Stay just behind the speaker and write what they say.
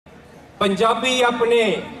पंजाबी अपने,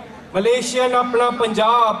 मलेशियन अपना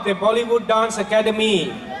पंजाब ते बॉलीवुड डांस अकेडमी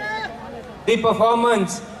दी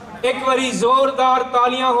परफॉर्मेंस एक बारी जोरदार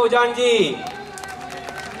तालियां हो जान जी।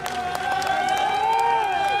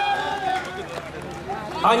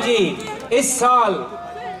 हाँ जी, इस साल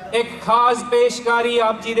एक खास पेशकारी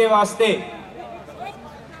आप जी दे वास्ते।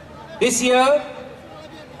 This year,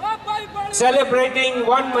 celebrating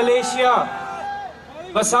One Malaysia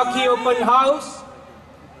Vasakhi Open House,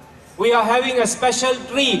 we are having a special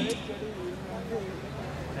treat.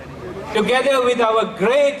 Together with our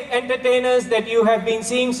great entertainers that you have been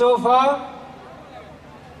seeing so far,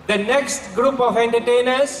 the next group of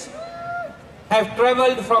entertainers have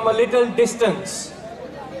traveled from a little distance.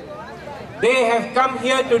 They have come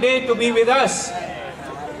here today to be with us,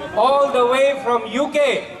 all the way from UK.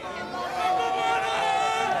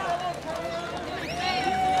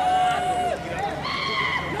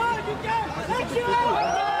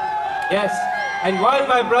 Yes, and while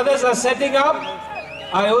my brothers are setting up,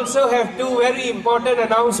 I also have two very important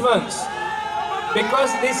announcements.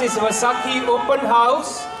 Because this is Vasakhi Open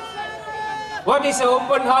House, what is an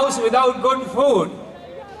open house without good food?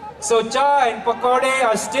 So cha and pakode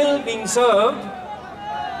are still being served.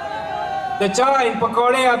 The cha and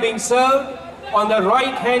pakode are being served on the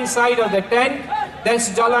right hand side of the tent. That's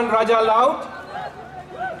Jalan Raja Laut.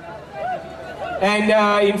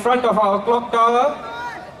 And in front of our clock tower.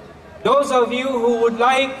 Those of you who would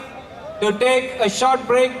like to take a short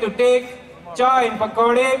break to take cha and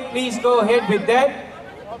pakode, please go ahead with that.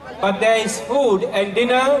 But there is food and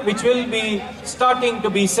dinner which will be starting to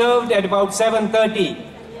be served at about 7:30.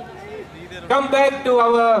 Come back to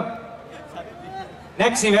our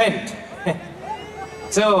next event.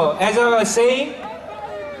 So, as I was saying,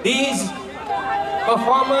 these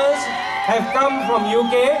performers have come from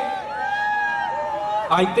UK.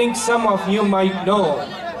 I think some of you might know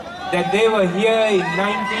that they were here in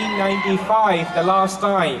 1995, the last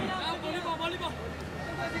time.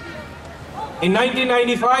 In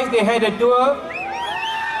 1995, they had a tour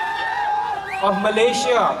of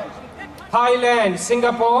Malaysia, Thailand,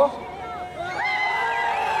 Singapore,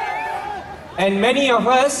 and many of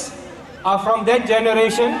us are from that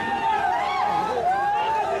generation,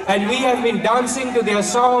 and we have been dancing to their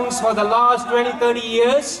songs for the last 20-30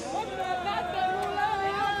 years.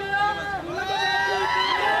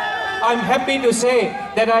 I'm happy to say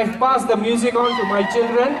that I've passed the music on to my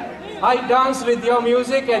children. I danced with your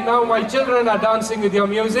music and now my children are dancing with your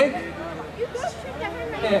music.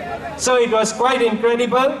 So it was quite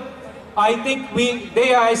incredible. I think they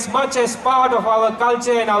are as much as part of our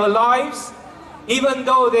culture and our lives, even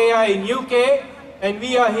though they are in UK and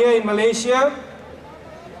we are here in Malaysia.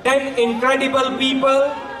 10 incredible people,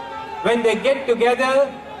 when they get together,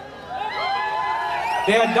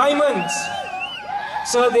 they are diamonds.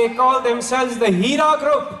 So they call themselves the Hira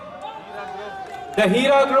Group. The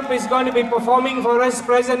Hira Group is going to be performing for us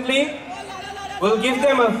presently. We'll give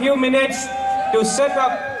them a few minutes to set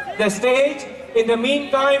up the stage. In the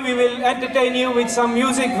meantime, we will entertain you with some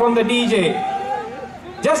music from the DJ.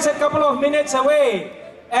 Just a couple of minutes away,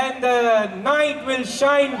 and the night will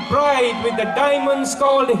shine bright with the diamonds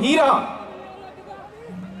called Hira.